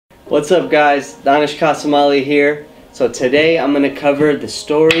What's up guys, Dannesh Kassamali here. So today I'm going to cover the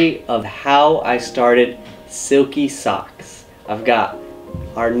story of how I started Silky Socks. I've got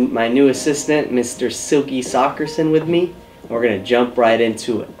my new assistant, Mr. Silky Sockerson, with me. And we're going to jump right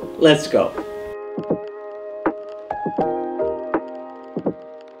into it. Let's go.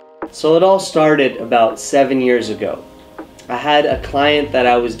 So it all started about 7 years ago. I had a client that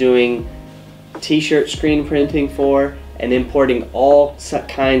I was doing t-shirt screen printing for and importing all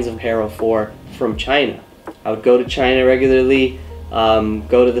kinds of apparel for from China. I would go to China regularly,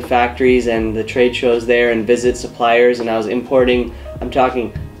 go to the factories and the trade shows there and visit suppliers, and I was importing, I'm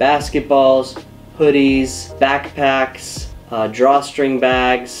talking basketballs, hoodies, backpacks, drawstring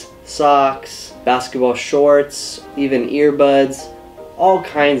bags, socks, basketball shorts, even earbuds, all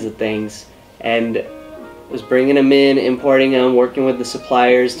kinds of things, and was bringing them in, importing them, working with the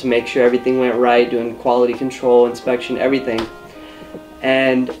suppliers to make sure everything went right, doing quality control, inspection, everything.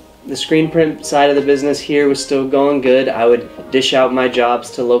 And the screen print side of the business here was still going good. I would dish out my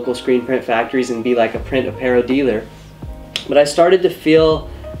jobs to local screen print factories and be like a print apparel dealer. But I started to feel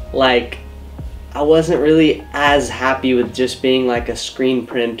like I wasn't really as happy with just being like a screen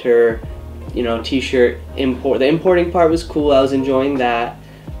printer, you know, t-shirt import. The importing part was cool, I was enjoying that.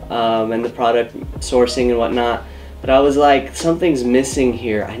 And the product sourcing and whatnot, but I was like, something's missing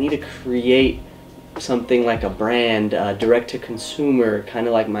here. I need to create something like a brand, direct to consumer, kind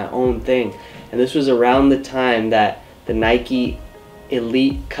of like my own thing. And this was around the time that the Nike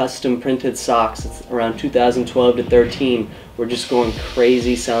Elite custom printed socks, it's around 2012 to 13, were just going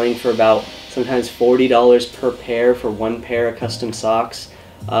crazy, selling for about sometimes $40 per pair for one pair of custom socks,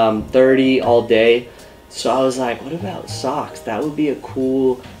 30 all day. So I was like, what about socks? That would be a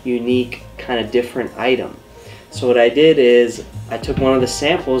cool, unique, kind of different item. So what I did is I took one of the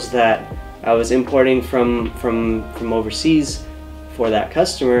samples that I was importing from overseas for that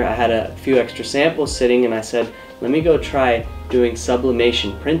customer. I had a few extra samples sitting, and I said, let me go try doing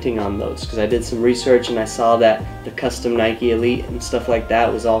sublimation printing on those, because I did some research and I saw that the custom Nike Elite and stuff like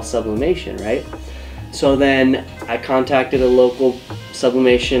that was all sublimation, right? So then I contacted a local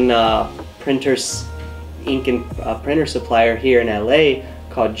sublimation printers ink and printer supplier here in LA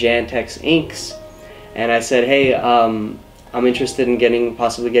called Jantex Inks, and I said, hey, I'm interested in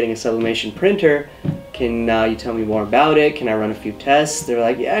possibly getting a sublimation printer. Can you tell me more about it? Can I run a few tests? They're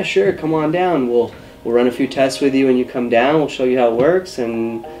like, yeah, sure, come on down. We'll run a few tests with you when you come down. We'll show you how it works,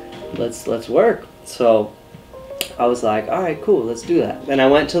 and let's work. So I was like, all right, cool, let's do that. Then I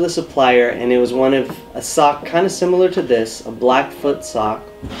went to the supplier, and it was a sock kind of similar to this, a Blackfoot sock.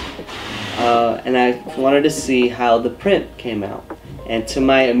 And I wanted to see how the print came out. And to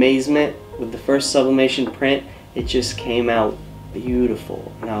my amazement, with the first sublimation print, it just came out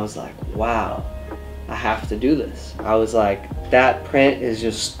beautiful. And I was like, wow, I have to do this. I was like, that print is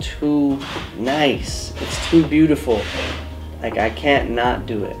just too nice. It's too beautiful. Like, I can't not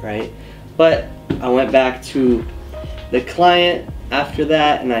do it, right? But I went back to the client after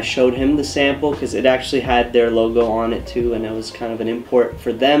that, and I showed him the sample because it actually had their logo on it too, and it was kind of an import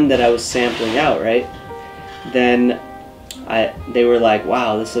for them that I was sampling out, right? Then they were like,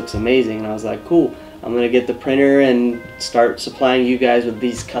 wow, this looks amazing, and I was like, cool, I'm gonna get the printer and start supplying you guys with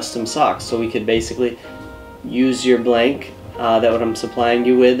these custom socks, so we could basically use your blank that what I'm supplying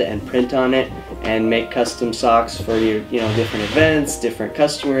you with and print on it and make custom socks for your, you know, different events, different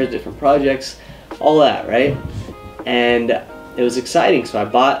customers, different projects, all that, right? And it was exciting, so I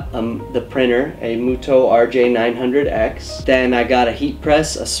bought the printer, a Muto RJ900X. Then I got a heat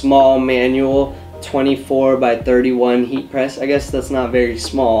press, a small manual 24 by 31 heat press. I guess that's not very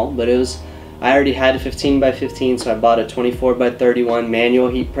small, but it was, I already had a 15 by 15, so I bought a 24 by 31 manual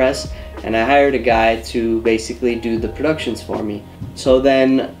heat press, and I hired a guy to basically do the productions for me. So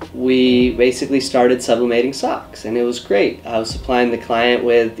then we basically started sublimating socks, and it was great. I was supplying the client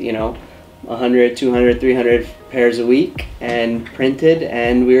with, you know, 100, 200, 300 pairs a week and printed,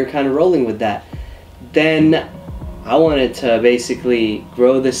 and we were kind of rolling with that. Then I wanted to basically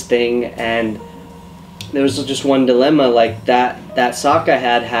grow this thing, and there was just one dilemma, like that sock I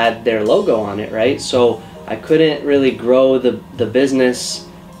had their logo on it, right? So I couldn't really grow the business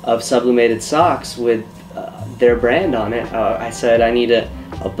of sublimated socks with their brand on it. I said I need a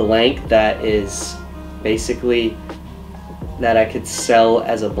blank that is basically that I could sell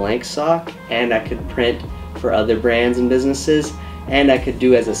as a blank sock, and I could print for other brands and businesses, and I could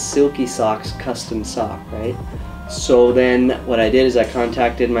do as a Silky Socks custom sock, right? So then what I did is I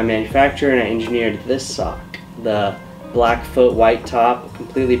contacted my manufacturer and I engineered this sock, the Blackfoot white top,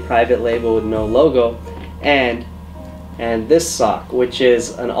 completely private label with no logo, and this sock, which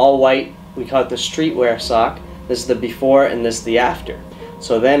is an all white, we call it the streetwear sock. This is the before and this is the after.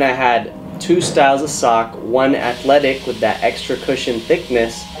 So then I had two styles of sock, one athletic with that extra cushion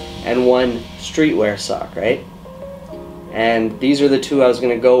thickness, and one streetwear sock, right? And these are the two I was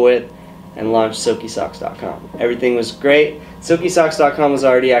going to go with and launch SilkySocks.com. Everything was great. SilkySocks.com was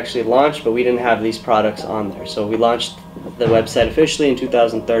already actually launched, but we didn't have these products on there. So we launched the website officially in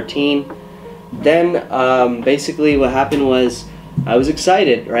 2013. Then basically what happened was I was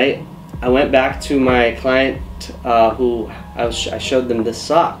excited, right? I went back to my client who I showed them this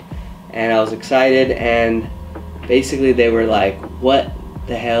sock, and I was excited, and basically they were like, what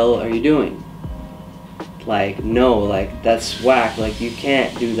the hell are you doing? Like, no, like, that's whack, like, you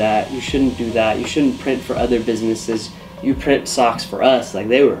can't do that, you shouldn't do that, you shouldn't print for other businesses, you print socks for us. Like,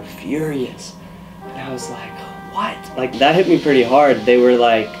 they were furious. And I was like, what? Like, that hit me pretty hard. They were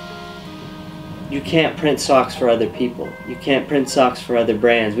like, you can't print socks for other people, you can't print socks for other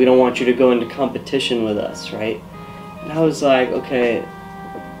brands, we don't want you to go into competition with us, right? And I was like, okay,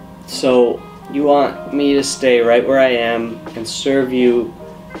 so you want me to stay right where I am and serve you,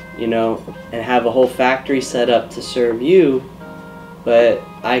 you know, and have a whole factory set up to serve you, but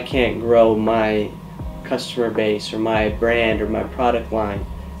I can't grow my customer base or my brand or my product line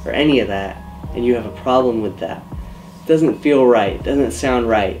or any of that, and you have a problem with that. It doesn't feel right, it doesn't sound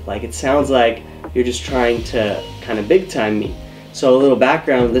right. Like, it sounds like you're just trying to kind of big time me. So a little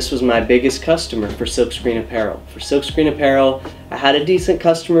background, this was my biggest customer for Silkscreen Apparel. For Silkscreen Apparel, I had a decent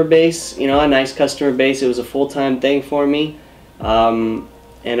customer base, you know, a nice customer base. It was a full-time thing for me.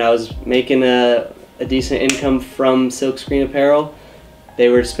 And I was making a decent income from Silkscreen Apparel. They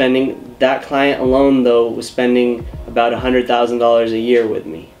were spending, that client alone though was spending about $100,000 a year with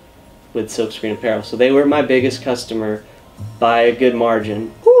me, with Silkscreen Apparel. So they were my biggest customer by a good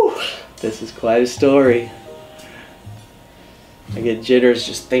margin. Whew, this is quite a story. I get jitters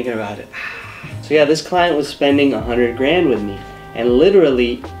just thinking about it. So yeah, this client was spending 100 grand with me, and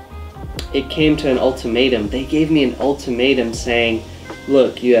literally it came to an ultimatum. They gave me an ultimatum saying,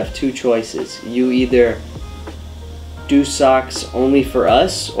 look, you have two choices. You either do socks only for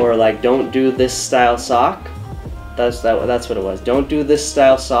us, or like don't do this style sock. That's what it was. Don't do this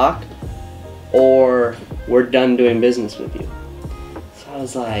style sock, or we're done doing business with you. So I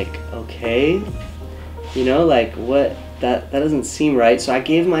was like, okay, you know, like what? That doesn't seem right. So I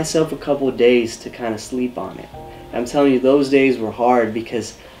gave myself a couple of days to kind of sleep on it. And I'm telling you, those days were hard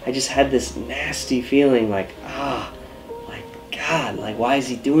because I just had this nasty feeling like, like, God, like, why is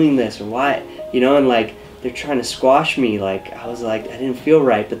he doing this? Or why, you know, and like, they're trying to squash me. Like, I was like, I didn't feel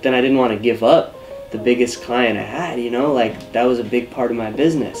right, but then I didn't want to give up the biggest client I had, you know, like, that was a big part of my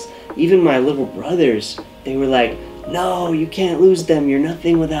business. Even my little brothers, they were like, no, you can't lose them, you're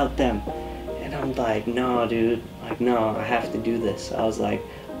nothing without them. And I'm like, no, dude, like, no, I have to do this. I was like,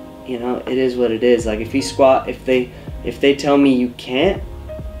 you know, it is what it is. Like, if they tell me you can't,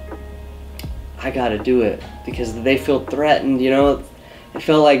 I gotta do it, because they feel threatened, you know. It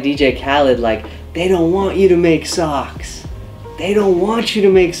felt like DJ Khaled, like, they don't want you to make socks. They don't want you to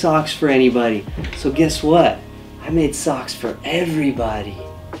make socks for anybody. So guess what? I made socks for everybody.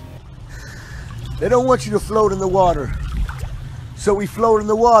 They don't want you to float in the water. So we float in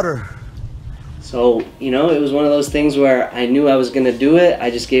the water. So, you know, it was one of those things where I knew I was gonna do it.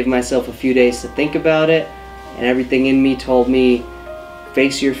 I just gave myself a few days to think about it, and everything in me told me,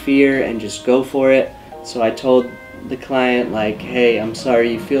 face your fear and just go for it. So I told the client, like, hey, I'm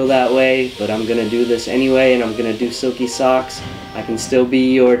sorry you feel that way, but I'm gonna do this anyway, and I'm gonna do Silky Socks. I can still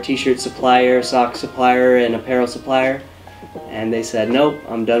be your t-shirt supplier, sock supplier, and apparel supplier. And they said, nope,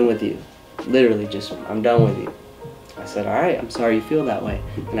 I'm done with you. Literally just, I'm done with you. I said, all right, I'm sorry you feel that way.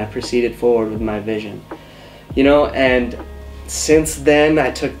 And I proceeded forward with my vision. You know, and since then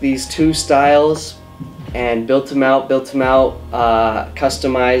I took these two styles and built them out,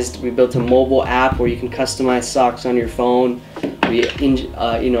 customized. We built a mobile app where you can customize socks on your phone. We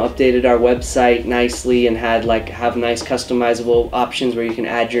updated our website nicely and have nice customizable options where you can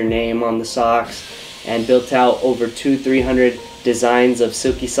add your name on the socks, and built out over 200-300 designs of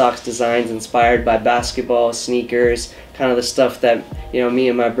Silky Socks designs inspired by basketball, sneakers, kind of the stuff that, you know, me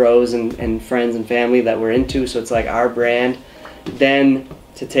and my bros and friends and family that we're into. So it's like our brand. Then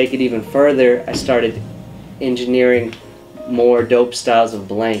to take it even further, I started engineering more dope styles of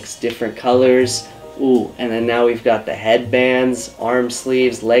blanks, different colors. Ooh, and then now we've got the headbands, arm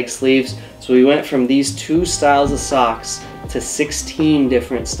sleeves, leg sleeves. So we went from these two styles of socks to 16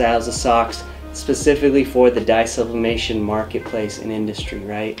 different styles of socks, specifically for the dye sublimation marketplace and industry,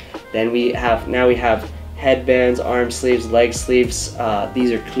 right? Then we have headbands, arm sleeves, leg sleeves.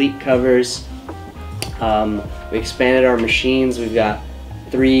 These are cleat covers. We expanded our machines. We've got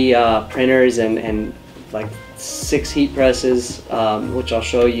 3 printers and like 6 heat presses, which I'll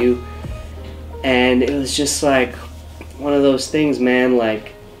show you. And it was just like one of those things, man.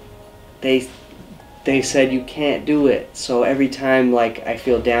 Like they said you can't do it. So every time like I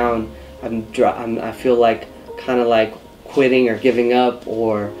feel down, I feel like kind of like quitting or giving up,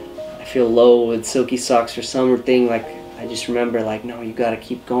 or I feel low with Silky Socks or something. Like I just remember like, no, you gotta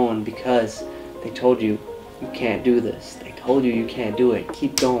keep going because they told you you can't do this. They told you you can't do it.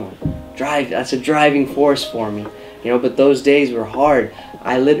 Keep going. Drive. That's a driving force for me. You know, but those days were hard.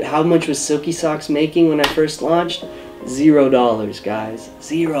 How much was Silky Socks making when I first launched? $0, guys.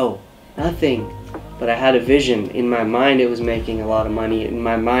 Zero. Nothing. But I had a vision. In my mind, it was making a lot of money. In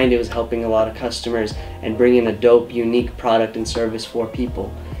my mind, it was helping a lot of customers and bringing a dope, unique product and service for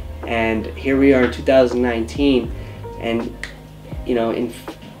people. And here we are in 2019, and you know,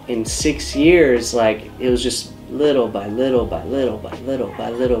 in 6 years, like it was just little by little by little by little by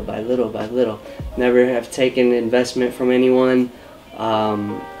little by little by little. Never have taken investment from anyone.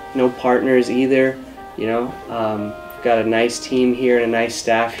 No partners either. You know. Got a nice team here and a nice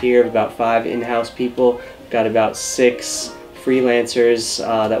staff here, about 5 in-house people. Got about 6 freelancers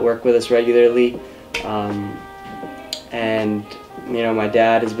that work with us regularly. And you know, my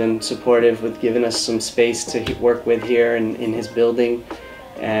dad has been supportive with giving us some space to work with here in his building.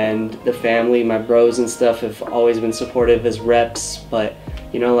 And the family, my bros and stuff, have always been supportive as reps. But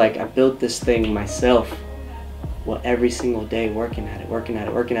you know, like I built this thing myself. Well, every single day working at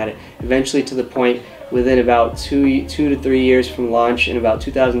it. Eventually to the point, within about 2 to 3 years from launch, in about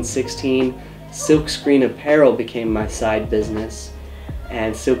 2016, Silkscreen Apparel became my side business,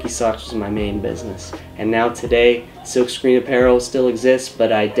 and Silky Socks was my main business. And now today, Silkscreen Apparel still exists,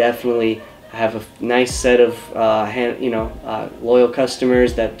 but I definitely have a nice set of loyal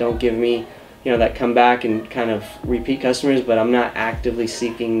customers that don't give me, you know, that come back and kind of repeat customers. But I'm not actively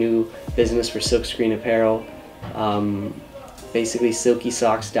seeking new business for Silkscreen Apparel. Basically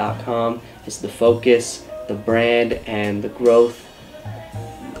silkysocks.com is the focus, the brand, and the growth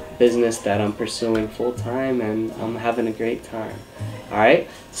business that I'm pursuing full time, and I'm having a great time. Alright,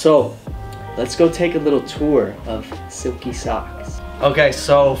 so let's go take a little tour of Silky Socks. Okay,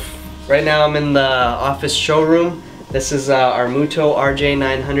 so right now I'm in the office showroom. This is our Muto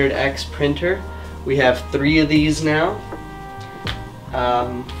RJ900X printer. We have 3 of these now.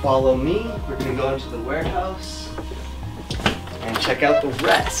 Follow me. We're gonna go into the warehouse and check out the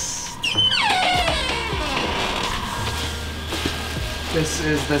rest. This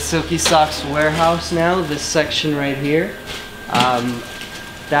is the Silky Socks warehouse now, this section right here.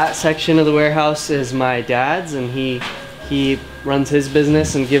 That section of the warehouse is my dad's, and he runs his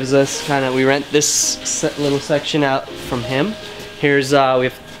business and gives us we rent this little section out from him. Here's, we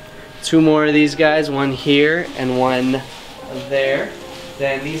have 2 more of these guys, one here and one there.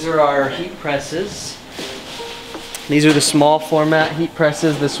 Then these are our heat presses. These are the small format heat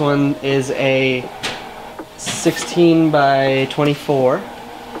presses. This one is a 16 by 24.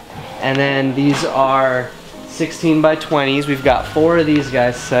 And then these are 16 by 20s. We've got 4 of these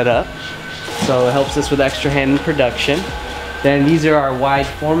guys set up, so it helps us with extra hand in production. Then these are our wide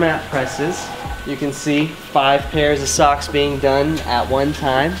format presses. You can see 5 pairs of socks being done at one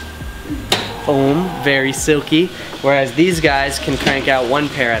time. Boom, very silky. Whereas these guys can crank out 1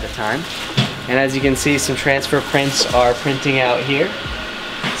 pair at a time. And as you can see, some transfer prints are printing out here.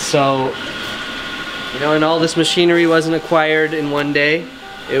 So, you know, and all this machinery wasn't acquired in one day.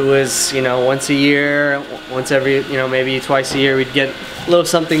 It was, you know, once a year, once every, you know, maybe twice a year, we'd get a little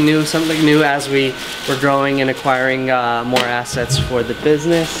something new as we were growing and acquiring more assets for the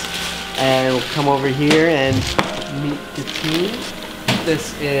business. And we'll come over here and meet the team.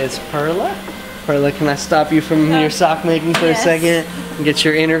 This is Perla. Perla, can I stop you from your sock making for a second and get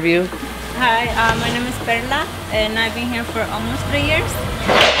your interview? Hi, my name is Perla, and I've been here for almost 3 years,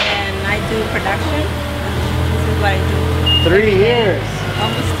 and I do production. This is what I do. 3 years?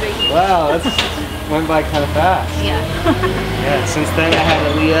 Almost 3 years. Wow, that's went by kind of fast. Yeah. Yeah, since then I had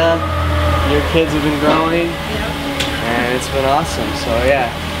Aaliyah, your kids have been growing, and it's been awesome. So yeah,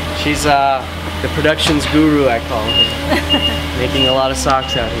 she's the productions guru, I call her, making a lot of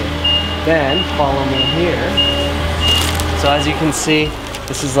socks out here. Then, follow me here. So as you can see,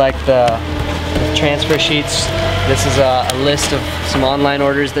 this is like the transfer sheets. This is a list of some online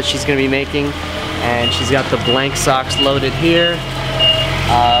orders that she's going to be making, and she's got the blank socks loaded here.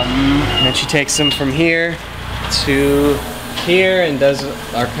 And then she takes them from here to here and does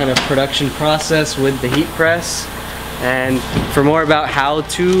our kind of production process with the heat press. And for more about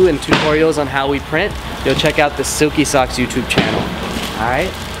how-to and tutorials on how we print, you'll check out the Silky Socks YouTube channel.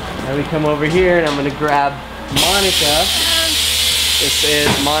 Alright, now we come over here and I'm going to grab Monica. This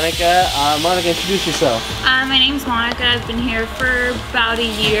is Monica. Monica, introduce yourself. My name's Monica. I've been here for about a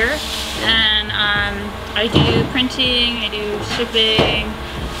year, and I do printing, I do shipping,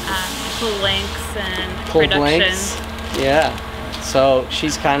 I pull links and production. Yeah. So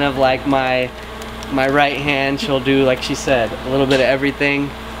she's kind of like my right hand. She'll do, like she said, a little bit of everything.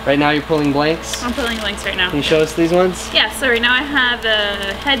 Right now you're pulling blanks? I'm pulling blanks right now. Can you show us these ones? Yeah, so right now I have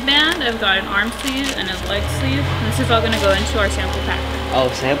a headband, I've got an arm sleeve and a leg sleeve. And this is all going to go into our sample pack.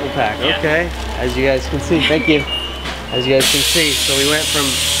 Oh, sample pack, Yeah. okay. As you guys can see, thank you. As you guys can see, so we went from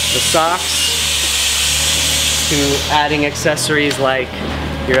the socks to adding accessories like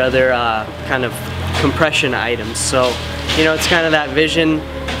your other kind of compression items. So, you know, it's kind of that vision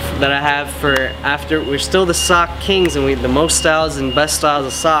that I have for after. We're still the sock kings and the most styles and best styles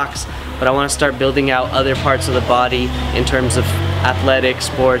of socks, but I want to start building out other parts of the body in terms of athletic,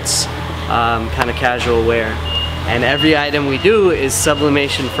 sports, kind of casual wear. And every item we do is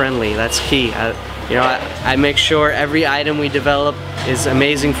sublimation friendly. That's key. I make sure every item we develop is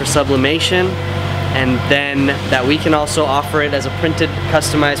amazing for sublimation, and then that we can also offer it as a printed,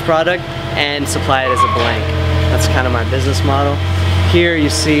 customized product and supply it as a blank. That's kind of my business model. Here you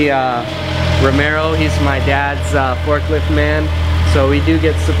see Romero. He's my dad's forklift man. So we do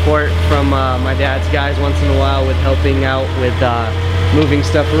get support from my dad's guys once in a while with helping out with moving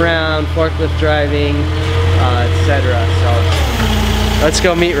stuff around, forklift driving, etc. So let's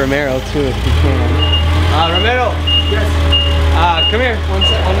go meet Romero too if we can. Romero. Yes. Come here. 1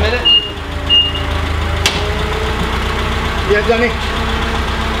 minute. Yes, Dannesh.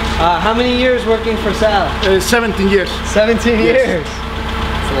 How many years working for Sal? 17 years. 17 Yes. years.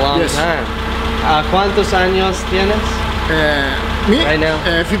 It's a long Yes. time. ¿Cuántos años tienes? Me? Right now?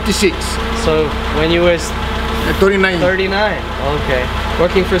 56. So when you was 39. 39. Okay.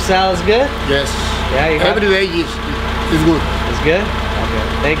 Working for Sal is good? Yes. Yeah, you have Every day is good. It's good? Okay.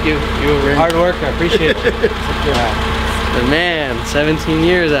 Thank you. You're a hard worker. I appreciate it. The man, 17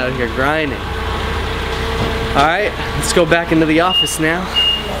 years out here grinding. Alright, let's go back into the office now.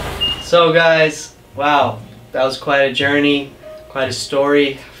 So guys, wow, that was quite a journey, quite a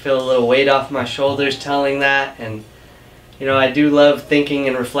story. I feel a little weight off my shoulders telling that, and you know, I do love thinking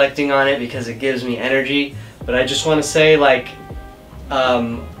and reflecting on it because it gives me energy. But I just want to say, like,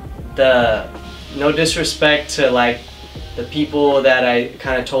 no disrespect to like the people that I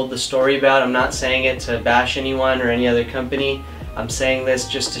kind of told the story about. I'm not saying it to bash anyone or any other company. I'm saying this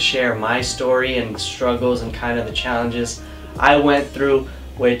just to share my story and the struggles and kind of the challenges I went through,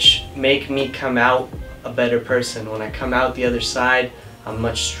 which make me come out a better person. When I come out the other side, I'm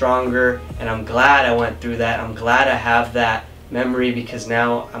much stronger, and I'm glad I went through that. I'm glad I have that memory because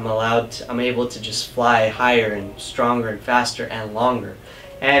now I'm able to just fly higher and stronger and faster and longer.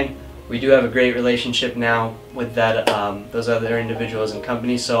 And we do have a great relationship now with that those other individuals and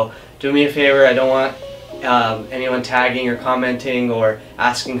companies. So do me a favor, I don't want anyone tagging or commenting or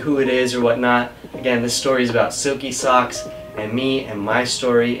asking who it is or whatnot. Again, this story is about Silky Socks and me and my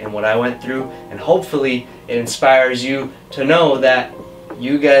story and what I went through, and hopefully it inspires you to know that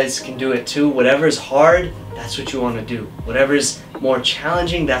you guys can do it too. Whatever's hard, that's what you want to do. Whatever's more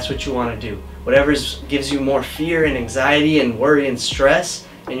challenging, that's what you want to do. Whatever gives you more fear and anxiety and worry and stress,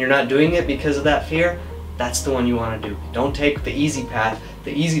 and you're not doing it because of that fear, that's the one you want to do. Don't take the easy path.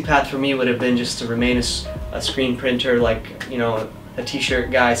 The easy path for me would have been just to remain a screen printer, like, you know, a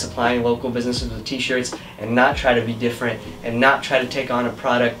t-shirt guy supplying local businesses with t-shirts, and not try to be different and not try to take on a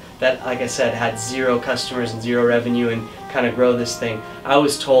product that, like I said, had 0 customers and 0 revenue and kind of grow this thing. I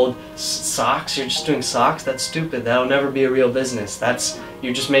was told, socks, you're just doing socks? That's stupid. That'll never be a real business.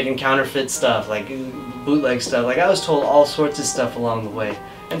 You're just making counterfeit stuff, like bootleg stuff. Like, I was told all sorts of stuff along the way.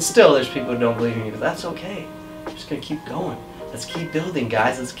 And still there's people who don't believe in me, but that's okay. I'm just gonna keep going. Let's keep building,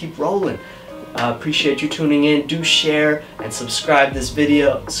 guys. Let's keep rolling. Appreciate you tuning in. Do share and subscribe this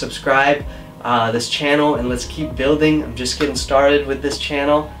video, subscribe this channel, and let's keep building. I'm just getting started with this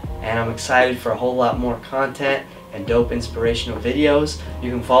channel, and I'm excited for a whole lot more content and dope inspirational videos.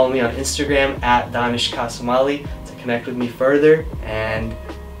 You can follow me on Instagram at Dannesh Kassamali to connect with me further, and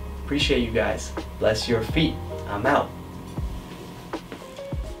appreciate you guys. Bless your feet. I'm out.